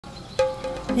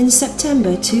In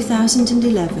September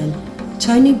 2011,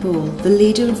 Tony Ball, the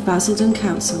leader of Basildon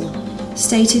Council,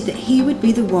 stated that he would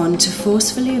be the one to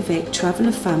forcefully evict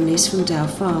traveller families from Dale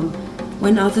Farm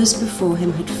when others before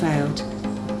him had failed.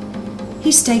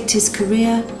 He staked his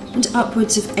career and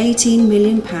upwards of £18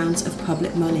 million of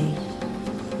public money.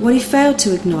 What he failed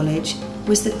to acknowledge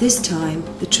was that this time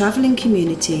the travelling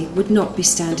community would not be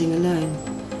standing alone,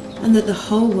 and that the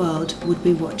whole world would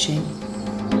be watching.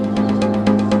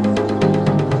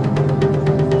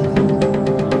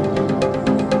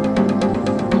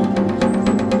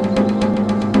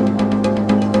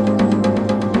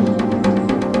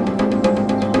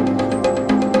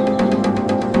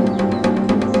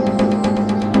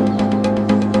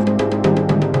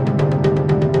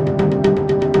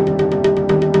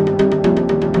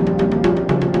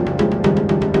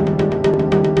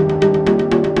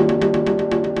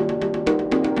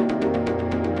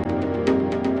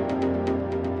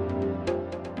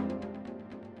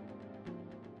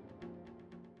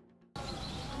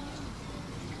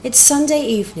 It's Sunday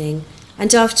evening,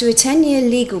 and after a 10-year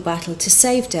legal battle to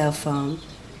save Dale Farm,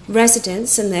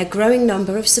 residents and their growing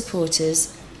number of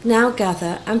supporters now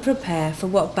gather and prepare for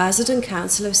what Basildon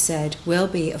Council have said will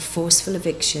be a forceful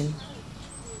eviction.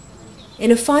 In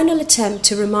a final attempt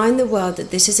to remind the world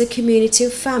that this is a community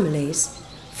of families,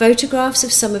 photographs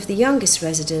of some of the youngest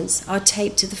residents are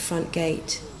taped to the front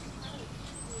gate.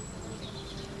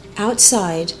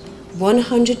 Outside,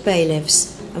 100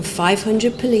 bailiffs and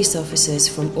 500 police officers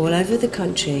from all over the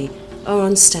country are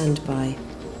on standby.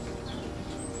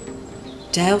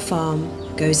 Dale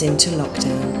Farm goes into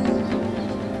lockdown.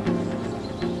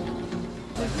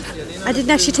 I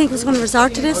didn't actually think I was going to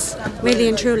resort to this, really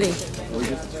and truly.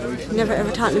 Never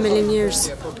ever thought in a million years.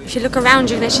 If you look around,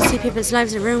 you can actually see people's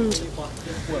lives are ruined.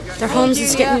 Their homes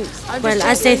is getting, well,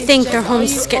 as they think, their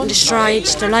homes is getting destroyed,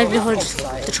 their livelihood,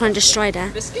 they're trying to destroy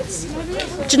that.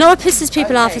 Do you know what pisses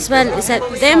people off as well, is that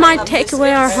they might take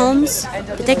away our homes,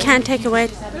 but they can't take away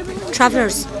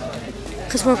travellers.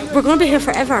 Because we're going to be here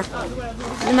forever.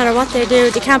 No matter what they do,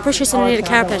 they can't push us underneath the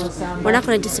carpet. We're not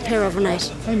going to disappear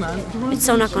overnight. It's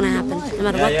so not going to happen. No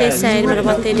matter what they say, no matter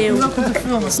what they do,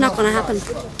 it's not going to happen.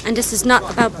 And this is not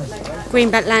about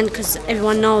Greenbelt land, because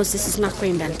everyone knows this is not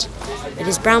Greenbelt. It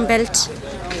is Brown Belt,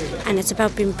 and it's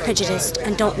about being prejudiced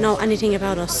and don't know anything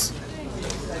about us.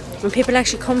 When people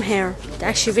actually come here, they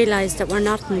actually realise that we're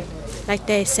nothing like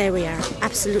they say we are.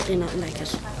 Absolutely nothing like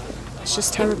it. It's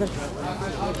just terrible.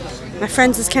 My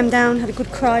friends just came down, had a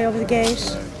good cry over the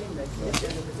gate.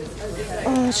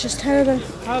 Oh, it's just terrible.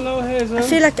 Hello, Hazel. I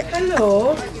feel like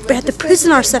we had to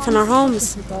prison ourselves in our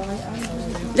homes.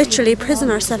 Literally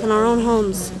prison ourselves in our own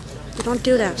homes. We don't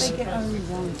do that.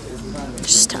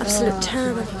 It's just absolutely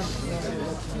terrible.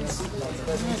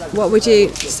 What would you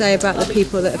say about the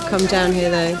people that have come down here,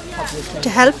 though? To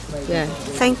help? Yeah.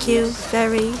 Thank you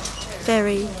very,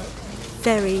 very,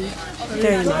 very,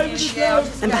 very much.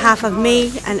 On behalf of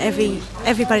me and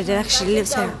everybody that actually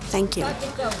lives here, thank you.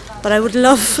 But I would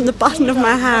love from the bottom of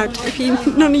my heart if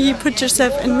none of you put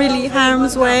yourself in really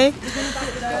harm's way,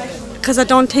 because I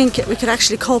don't think we could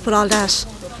actually cope with all that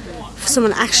if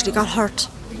someone actually got hurt,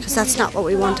 because that's not what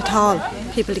we want at all,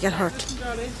 people to get hurt.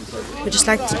 We just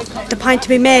like the point to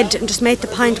be made and just make the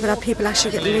point without people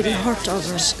actually getting really hurt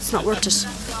over it. It's not worth it.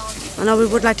 I know we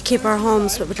would like to keep our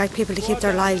homes, but we'd like people to keep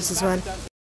their lives as well.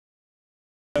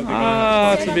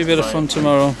 It'll be a bit of fun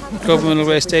tomorrow. Government will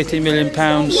waste £18 million,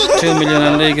 £2 million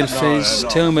on legal fees,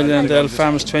 £2 million on Dale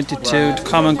Farmers 22, the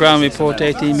Common Ground report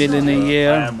 £18 million a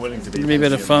year. It'll be a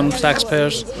bit of fun,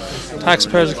 taxpayers.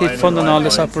 Taxpayers will keep funding all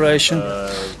this operation,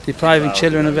 depriving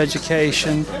children of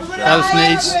education, health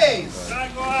needs.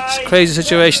 It's a crazy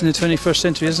situation in the 21st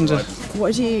century, isn't it?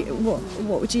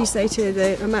 What would you say to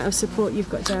the amount of support you've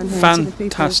got down here?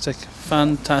 Fantastic,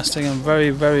 fantastic. I'm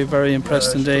very, very, very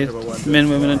impressed indeed. Men,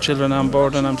 women and children on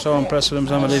board, and I'm so impressed with them,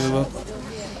 it's unbelievable.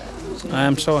 I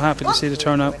am so happy to see the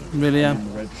turnout, really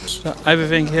am. So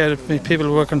everything here, people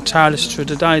working tirelessly through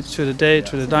the night, through the day,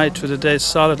 through the night, through the day,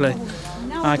 solidly.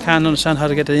 I can't understand how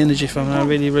to get the energy from them. I'm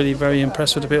really, really very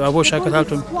impressed with the people. I wish I could help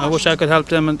them. I wish I could help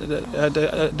them, and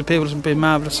the people have been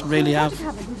marvellous, really have.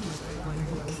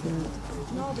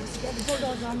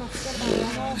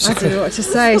 I don't know what to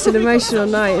say. It's an emotional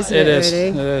night, isn't it?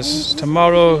 It is.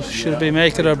 Tomorrow should be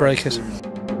make it or break it.